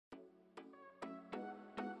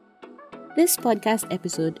This podcast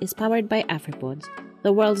episode is powered by AfriPods,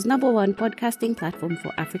 the world's #1 podcasting platform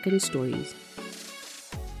for African stories.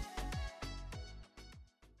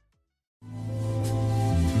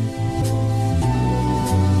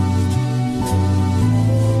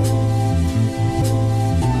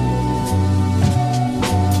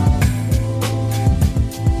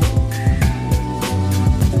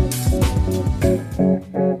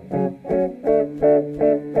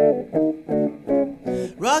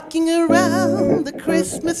 Rocking around the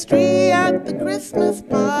Christmas tree at the Christmas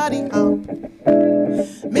party hop.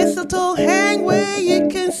 Mistletoe hang where you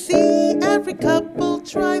can see every couple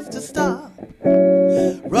tries to stop.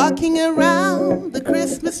 Rocking around the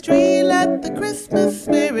Christmas tree, let the Christmas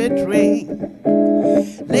spirit ring.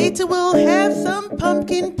 Later we'll have some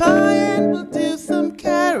pumpkin pie and we'll do some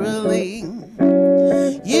caroling.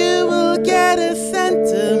 You will get a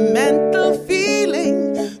sentimental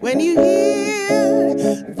feeling when you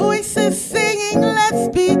hear voices singing, let's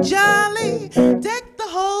be jolly. Deck the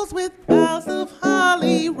halls with boughs of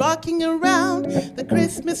holly. Rocking around the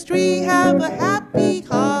Christmas tree, have a happy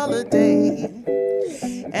holiday.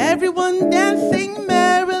 Everyone dancing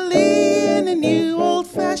merrily in a new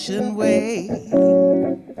old-fashioned way.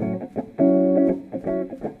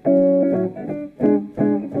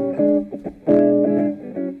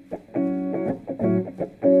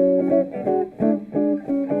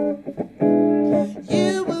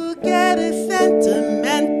 You will get a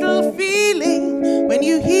sentimental feeling when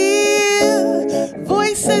you hear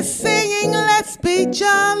voices singing, let's be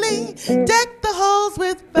jolly. Deck the halls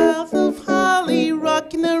with boughs of holly.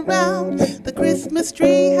 Rocking around the Christmas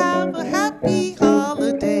tree, have a happy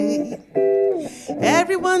holiday.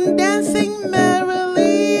 Everyone dancing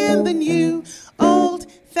merrily in the new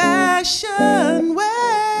old-fashioned way.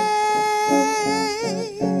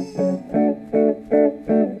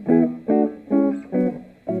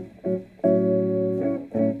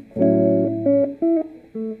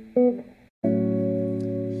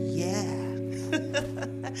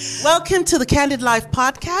 Welcome to the Candid Life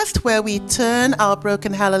podcast, where we turn our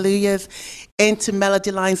broken hallelujahs into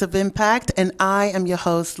melody lines of impact. And I am your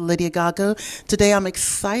host, Lydia Gago. Today I'm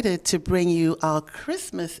excited to bring you our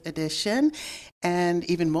Christmas edition, and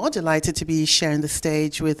even more delighted to be sharing the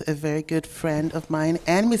stage with a very good friend of mine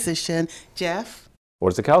and musician, Jeff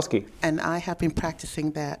Orzechowski. And I have been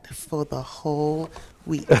practicing that for the whole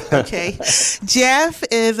week, okay? Jeff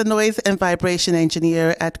is a noise and vibration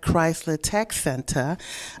engineer at Chrysler Tech Center.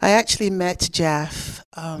 I actually met Jeff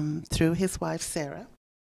through his wife, Sarah,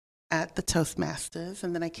 at the Toastmasters,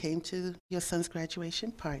 and then I came to your son's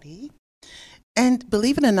graduation party. And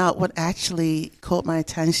believe it or not, what actually caught my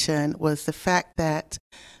attention was the fact that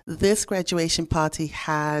this graduation party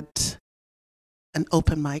had an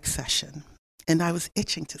open mic session, and I was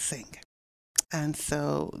itching to sing. And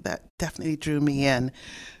so that definitely drew me in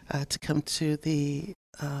to come to the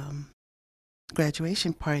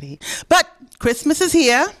graduation party. But Christmas is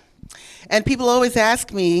here, and people always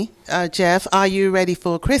ask me, Jeff, are you ready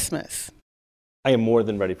for Christmas? I am more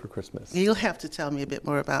than ready for Christmas. You'll have to tell me a bit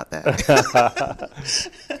more about that.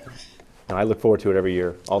 No, I look forward to it every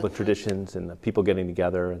year, all the traditions and the people getting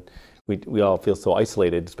together. And we all feel so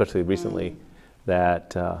isolated, especially recently,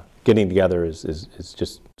 that getting together is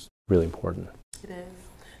just really important. It is.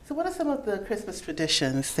 So what are some of the Christmas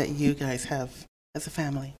traditions that you guys have as a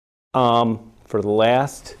family? For the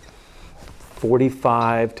last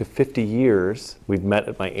 45 to 50 years, we've met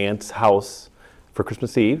at my aunt's house for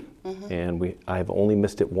Christmas Eve, and I've only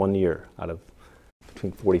missed it 1 year out of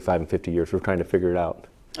between 45 and 50 years. We're trying to figure it out.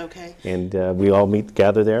 Okay. And we all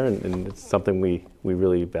gather there, and it's something we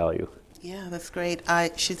really value. Yeah, that's great. I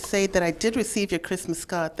should say that I did receive your Christmas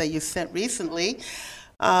card that you sent recently.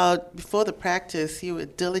 Before the practice, you were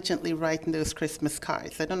diligently writing those Christmas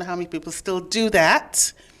cards. I don't know how many people still do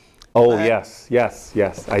that. Oh, yes.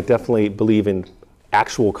 I definitely believe in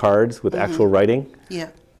actual cards with actual writing.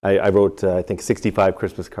 Yeah. I wrote, I think, 65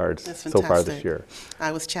 Christmas cards so far this year.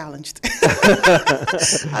 I was challenged.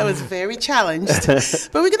 I was very challenged.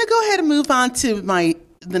 But we're going to go ahead and move on to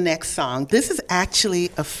the next song. This is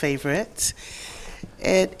actually a favorite.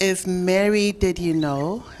 It is Mary Did You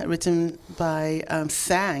Know, written by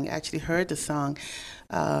Sang. I actually heard the song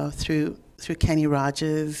through Kenny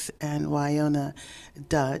Rogers and Wyona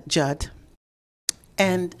Judd.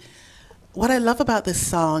 And what I love about this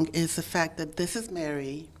song is the fact that this is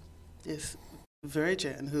Mary, this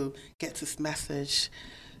virgin who gets this message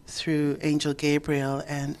through Angel Gabriel,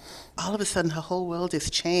 and all of a sudden her whole world is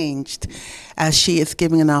changed as she is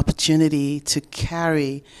given an opportunity to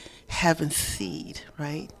carry heaven's seed,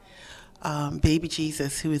 right? Baby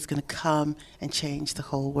Jesus, who is going to come and change the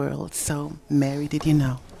whole world. So, Mary, did you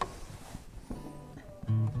know?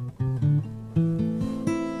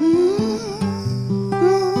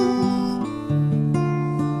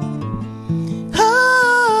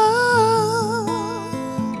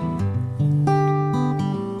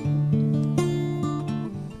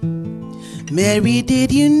 Mary,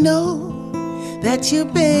 did you know that your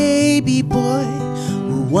baby boy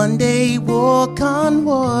will one day walk on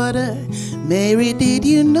water? Mary, did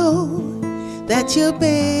you know that your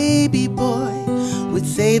baby boy would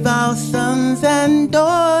save our sons and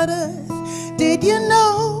daughters? Did you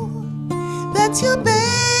know that your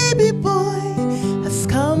baby boy has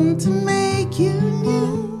come to make you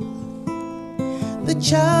new? The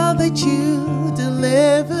child that you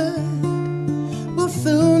delivered will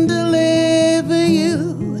soon deliver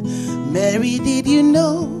you. Mary, did you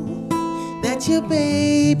know that your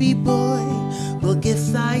baby boy will give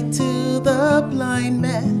sight to the blind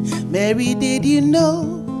man? Mary, did you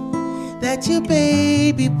know that your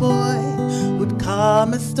baby boy would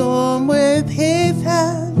calm a storm with his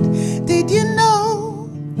hand? Did you know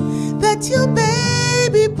that your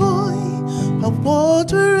baby boy of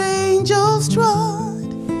water angels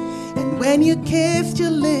trod? And when you kissed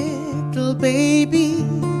your little baby,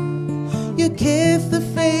 you kissed the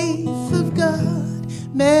face of God.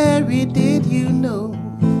 Mary, did you know?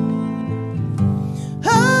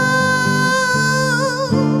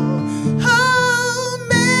 Oh,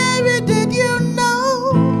 Mary, did you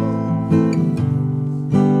know?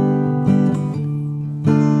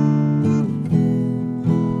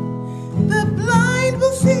 The blind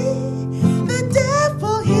will see, the deaf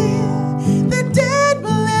will hear, the dead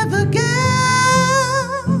will live again.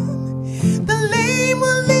 The lame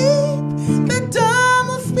will leap, the dumb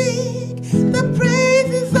will speak, the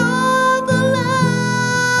praises of the Lamb.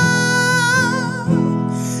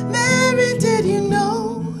 Mary, did you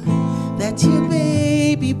know that your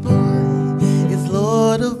baby boy is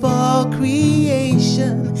Lord of all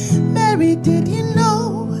creation? Mary, did you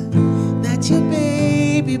know that your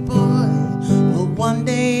baby boy will one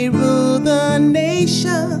day rule the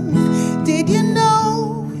nations? Did you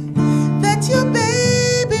know that your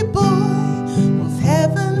baby boy was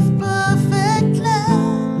heaven's perfect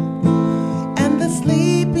lamb? And the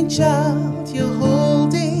sleeping child you're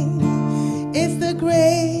holding is the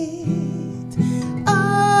great I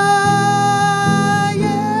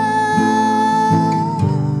am.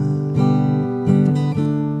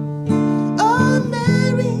 Oh,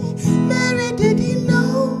 Mary, Mary, did you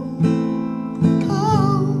know?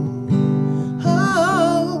 Oh,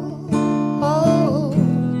 oh, oh,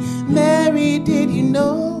 Mary, did you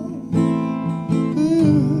know?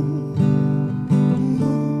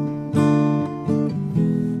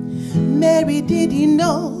 Mary, did you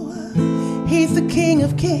know He's the King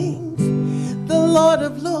of Kings, the Lord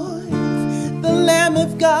of Lords, the Lamb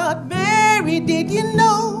of God? Mary, did you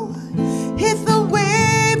know He's the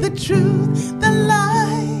way, the truth, the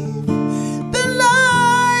life, the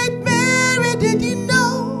light? Mary, did you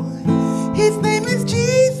know His name is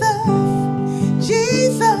Jesus,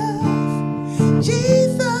 Jesus,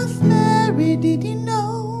 Jesus? Mary, did you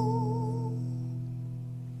know?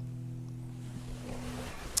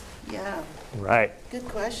 Yeah. Right. Good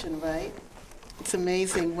question, right? It's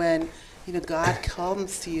amazing when, God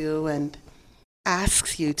comes to you and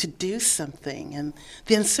asks you to do something, and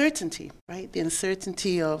the uncertainty, right? The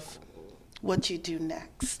uncertainty of what you do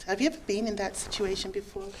next. Have you ever been in that situation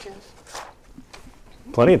before, Jeff?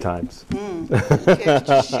 Plenty of times. Okay, could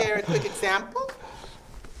you share a quick example?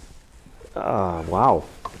 Wow.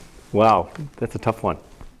 Wow. That's a tough one.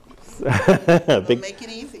 Make it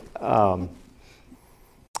easy.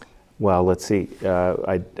 Well, let's see.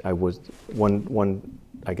 I was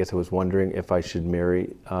I guess I was wondering if I should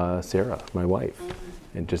marry Sarah, my wife,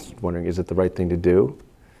 and just wondering, is it the right thing to do?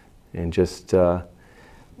 And just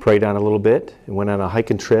prayed on a little bit and went on a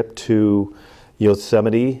hiking trip to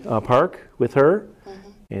Yosemite Park with her,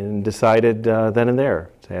 and decided then and there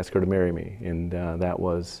to ask her to marry me, and that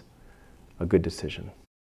was a good decision.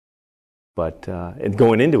 But and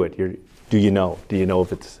going into it, do you know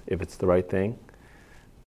if it's the right thing?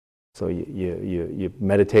 So you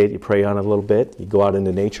meditate, you pray on it a little bit, you go out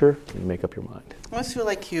into nature, and you make up your mind. I almost feel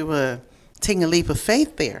like you were taking a leap of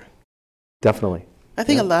faith there. Definitely. I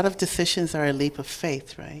think a lot of decisions are a leap of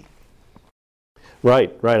faith, right?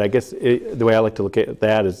 Right. I guess the way I like to look at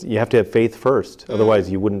that is you have to have faith first, otherwise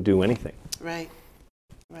you wouldn't do anything. Right.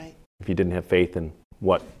 If you didn't have faith in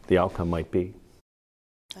what the outcome might be.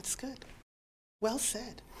 That's good. Well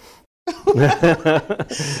said.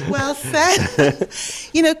 Well said.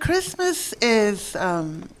 Christmas is,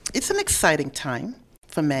 it's an exciting time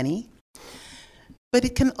for many, but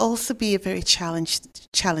it can also be a very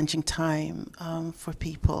challenging time for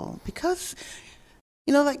people, because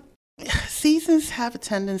like seasons have a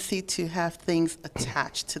tendency to have things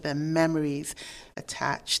attached to them, memories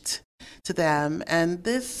attached to them. And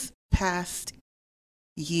this past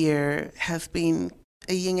year has been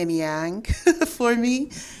a yin and yang for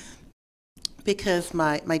me because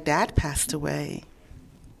my dad passed away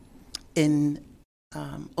in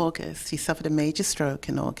August. He suffered a major stroke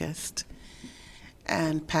in August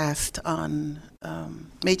and passed on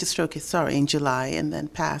in July, and then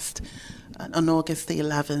passed on August the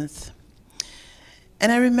 11th.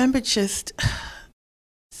 And I remember just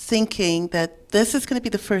thinking that this is going to be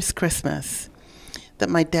the first Christmas that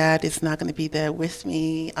my dad is not going to be there with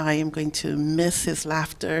me. I am going to miss his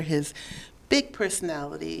laughter, his big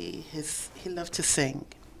personality. He loved to sing.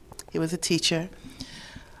 He was a teacher.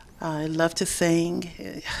 I loved to sing.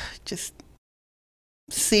 Just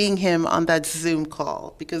seeing him on that Zoom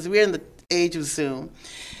call, because we're in the age of Zoom,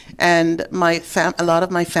 and a lot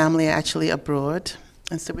of my family are actually abroad,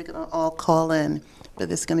 and so we're going to all call in, but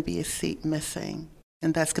there's going to be a seat missing,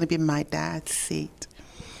 and that's going to be my dad's seat.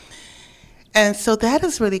 And so that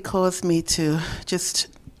has really caused me to just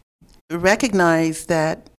recognize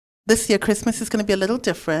that this year Christmas is going to be a little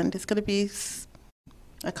different. It's going to be,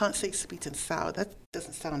 I can't say sweet and sour. That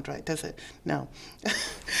doesn't sound right, does it? No.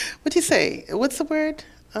 What do you say? What's the word?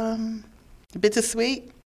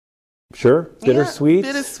 Bittersweet? Sure. Bittersweet?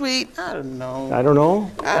 Yeah, bittersweet. I don't know. I don't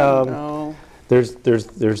know. There's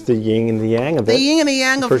the yin and the yang of it. The yin and the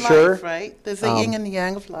yang of life, sure. Right? There's the yin and the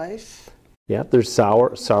yang of life. Yeah, there's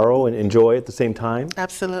sorrow and joy at the same time.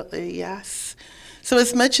 Absolutely, yes. So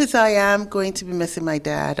as much as I am going to be missing my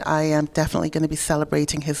dad, I am definitely going to be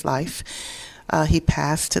celebrating his life. He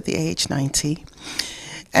passed at the age 90.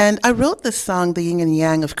 And I wrote this song, The Yin and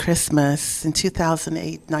Yang of Christmas, in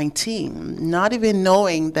 2019, not even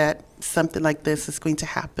knowing that something like this is going to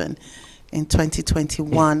happen in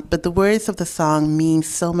 2021. But the words of the song mean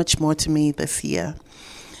so much more to me this year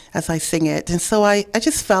as I sing it. And so I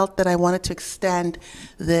just felt that I wanted to extend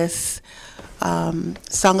this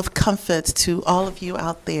song of comfort to all of you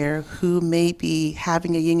out there who may be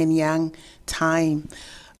having a yin and yang time.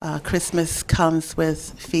 Christmas comes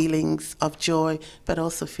with feelings of joy, but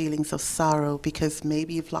also feelings of sorrow, because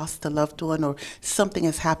maybe you've lost a loved one or something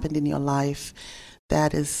has happened in your life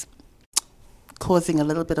that is causing a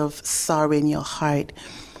little bit of sorrow in your heart.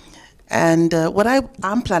 And what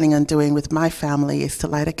I'm planning on doing with my family is to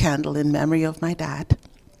light a candle in memory of my dad.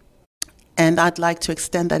 And I'd like to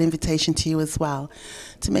extend that invitation to you as well,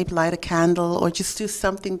 to maybe light a candle or just do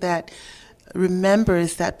something that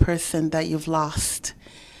remembers that person that you've lost.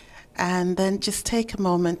 And then just take a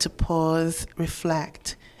moment to pause,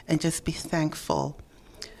 reflect, and just be thankful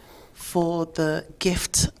for the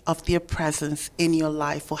gift of their presence in your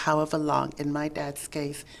life for however long. In my dad's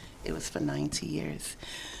case, it was for 90 years.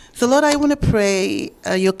 So Lord, I want to pray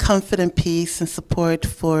your comfort and peace and support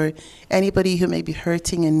for anybody who may be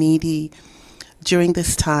hurting and needy during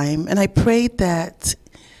this time. And I pray that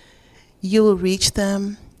you will reach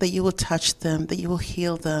them, that you will touch them, that you will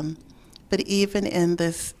heal them. But even in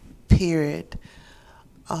this period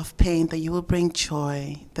of pain, that you will bring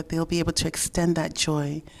joy, that they'll be able to extend that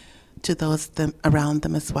joy to those around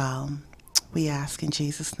them as well. We ask in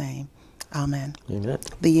Jesus' name. Amen. Amen.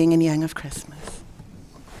 The yin and yang of Christmas.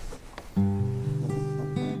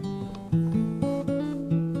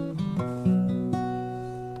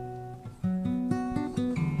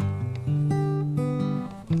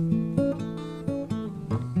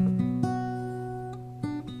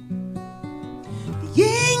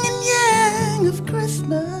 Of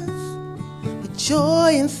Christmas, the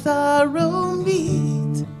joy and sorrow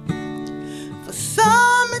meet. For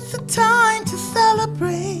some it's a time to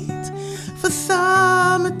celebrate, for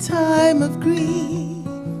some a time of grief,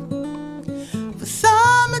 for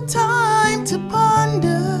some a time to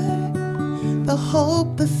ponder the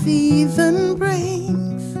hope the season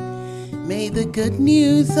brings. May the good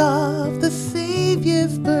news of the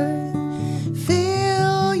Savior's birth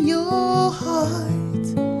fill your heart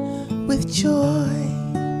with joy.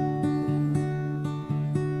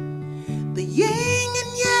 The yin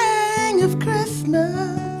and yang of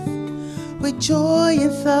Christmas, where joy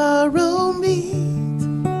and sorrow meet.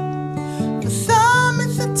 For some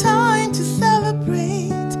it's a time to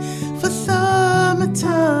celebrate, for some a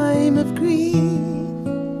time of grief,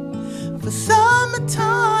 for some a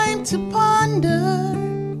time to ponder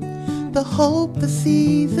the hope the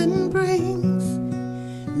season brings.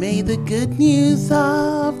 May the good news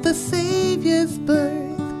of the Savior's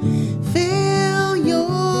birth fill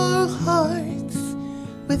your hearts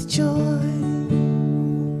with joy.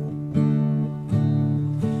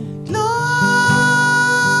 Gloria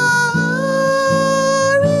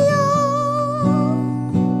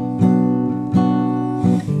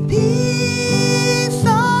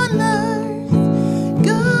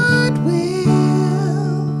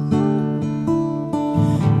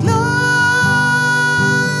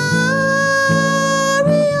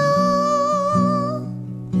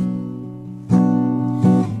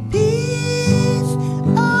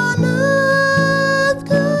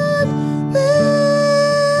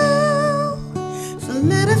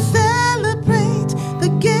let us celebrate the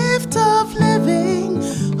gift of living.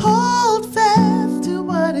 Hold fast to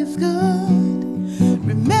what is good.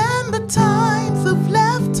 Remember times of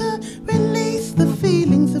laughter, release the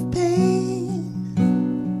feelings of pain.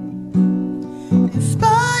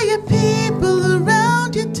 Inspire people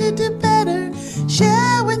around you to do better.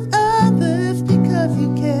 Share with others because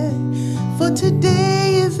you care. For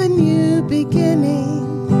today is a new beginning.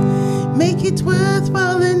 Make it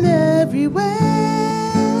worthwhile in every way.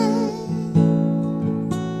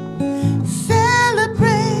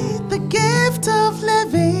 Celebrate the gift of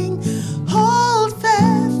living. Hold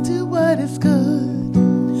fast to what is good.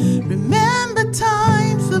 Remember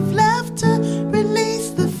times of laughter,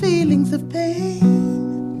 release the feelings of pain.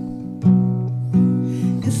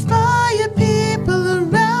 Inspire people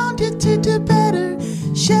around you to do better.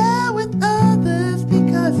 Share with others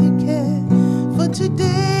because you care. For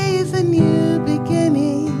today is a new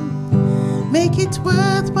beginning. Make it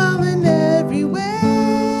worthwhile in every way.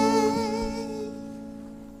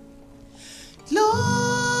 Gloria,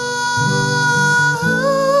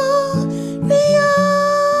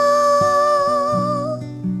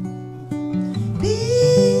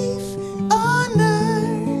 peace on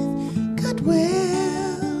earth,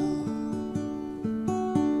 goodwill.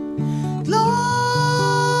 Gloria,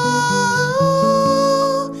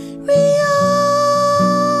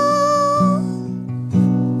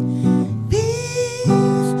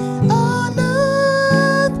 peace on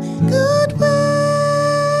earth, goodwill.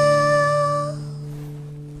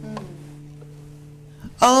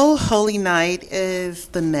 Oh, Holy Night is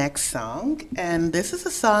the next song, and this is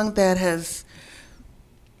a song that has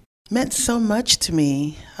meant so much to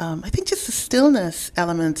me. I think just the stillness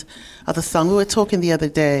element of the song. We were talking the other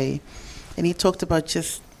day, and he talked about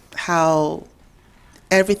just how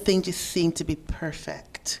everything just seemed to be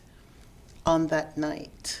perfect on that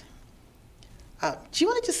night. Do you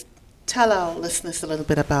want to just tell our listeners a little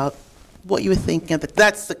bit about what you were thinking of?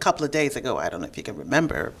 That's a couple of days ago. I don't know if you can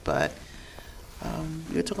remember, but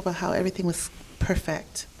you were talking about how everything was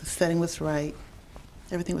perfect. The setting was right.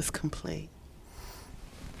 Everything was complete.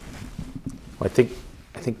 I think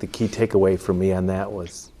the key takeaway for me on that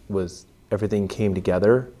was everything came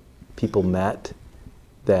together. People met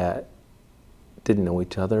that didn't know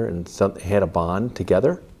each other and had a bond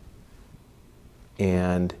together.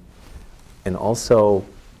 And also,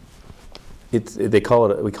 we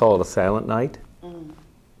call it a silent night. Mm.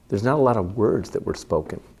 There's not a lot of words that were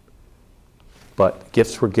spoken, but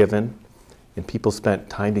gifts were given, and people spent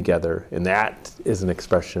time together, and that is an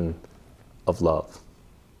expression of love.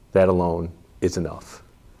 That alone is enough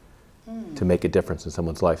to make a difference in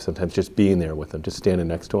someone's life. Sometimes just being there with them, just standing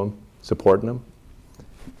next to them, supporting them,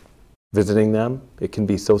 visiting them. It can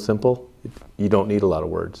be so simple. You don't need a lot of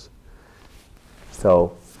words.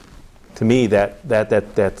 So, to me,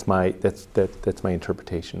 that's my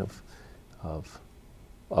interpretation of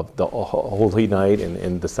the Holy Night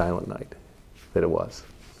and the Silent Night that it was.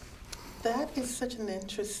 That is such an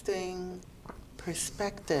interesting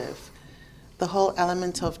perspective. The whole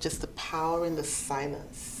element of just the power in the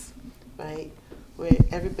silence, right? Where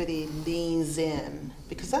everybody leans in,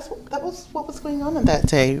 because that was what was going on that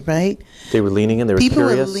day, right? They were leaning in. They were People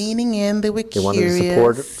curious. People were leaning in. They were curious. They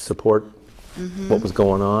wanted to support what was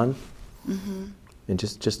going on, and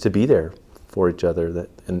just to be there for each other.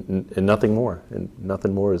 And nothing more. And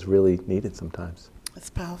nothing more is really needed sometimes.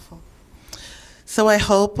 That's powerful. So I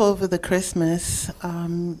hope over the Christmas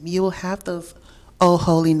you will have those Oh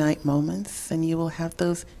Holy Night moments, and you will have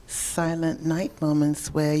those silent night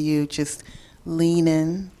moments where you just lean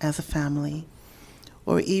in as a family,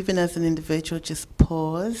 or even as an individual, just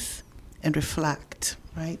pause and reflect,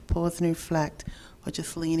 right? Pause and reflect, or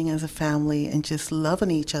just leaning as a family and just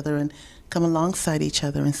loving each other and come alongside each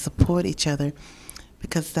other and support each other,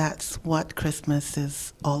 because that's what Christmas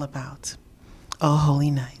is all about. Oh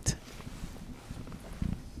Holy Night.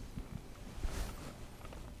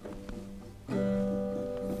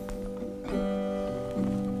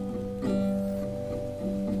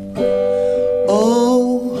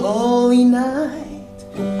 Oh, holy night,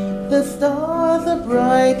 the stars are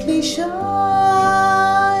brightly shining.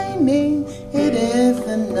 It is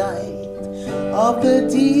the night of the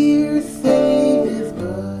dear Savior's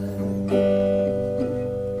birth.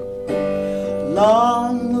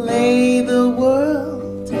 Long lay the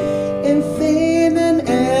world in sin and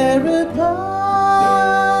error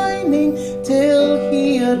pining, till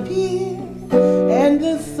he appeared and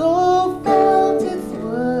the soul felt his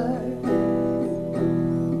word.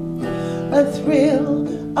 A thrill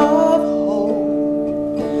of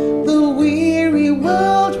hope, the weary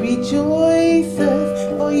world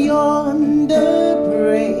rejoices, for yonder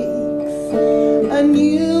breaks a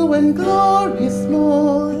new and glorious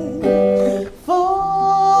morn. Fall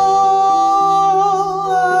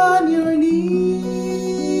on your knees.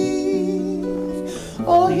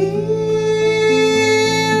 Oh, hear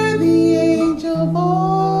the angel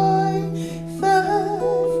voices.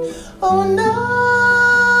 Oh, night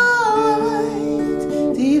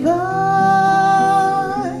divine.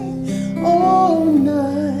 Oh,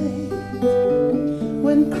 night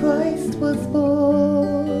when Christ was born.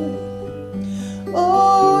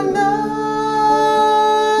 Oh, night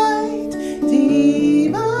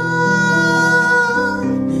divine.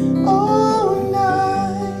 Oh,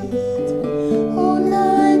 night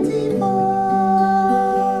divine.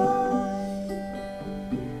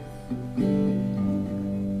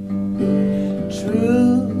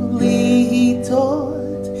 Truly he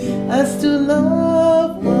taught us to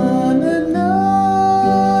love one another.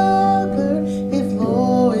 His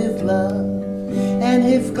law is love, and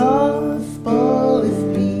his gospel is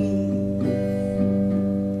peace.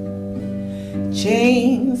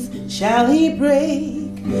 Chains shall he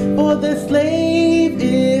break, for the slave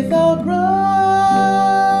is our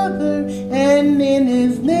brother, and in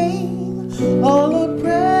his name all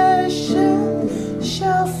oppression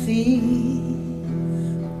shall cease.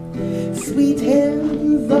 Sweet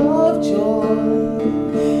hymns of joy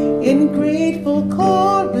in grateful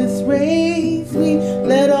chorus raise we,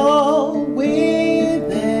 let all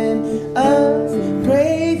within us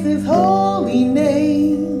praise his holy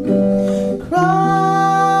name.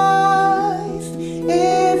 Christ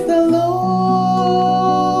is the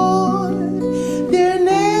Lord, their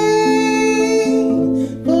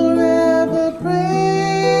name forever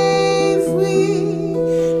praise we.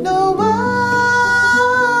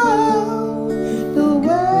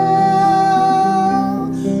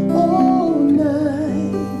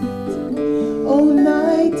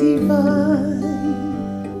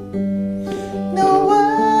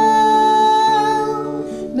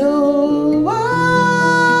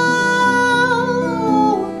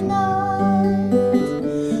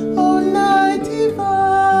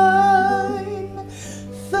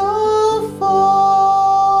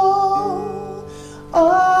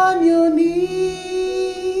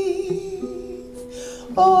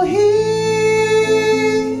 Oh, hear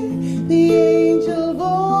the angel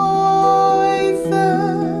voices.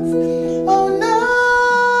 Oh,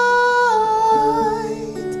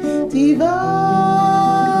 night divine.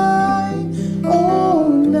 Oh,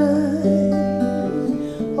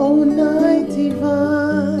 night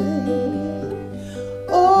divine.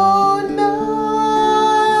 Oh, night divine. Oh,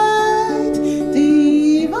 night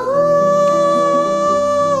divine.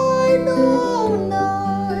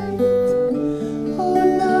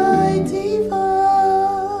 Oh, night divine.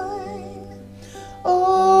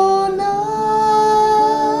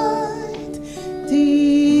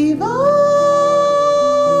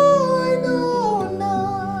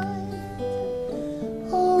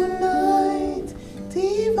 Oh, night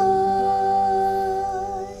divine.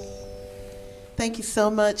 Thank you so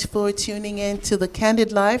much for tuning in to the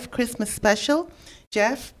Candid Life Christmas special.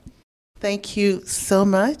 Jeff, thank you so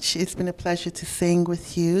much. It's been a pleasure to sing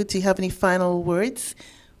with you. Do you have any final words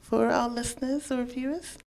for our listeners or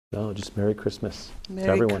viewers? No, just Merry Christmas to Merry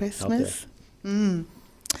everyone Christmas. out there.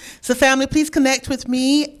 So family, please connect with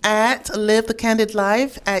me at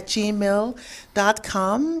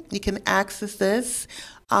livethecandidlife@gmail.com. You can access this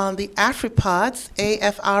on the AfriPods,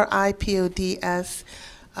 AFRIPODS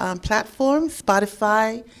platform,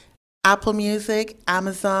 Spotify, Apple Music,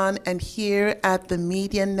 Amazon, and here at the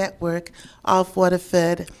Media Network of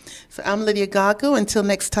Waterford. So I'm Lydia Gago. Until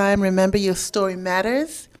next time, remember your story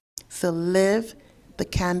matters. So live the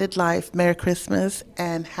candid life. Merry Christmas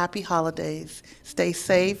and happy holidays. Stay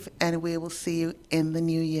safe, and we will see you in the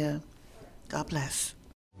new year. God bless.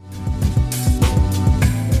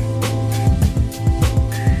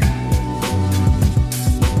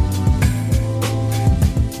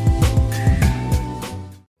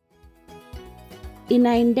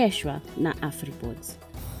 Inaendeshwa na AfriPods.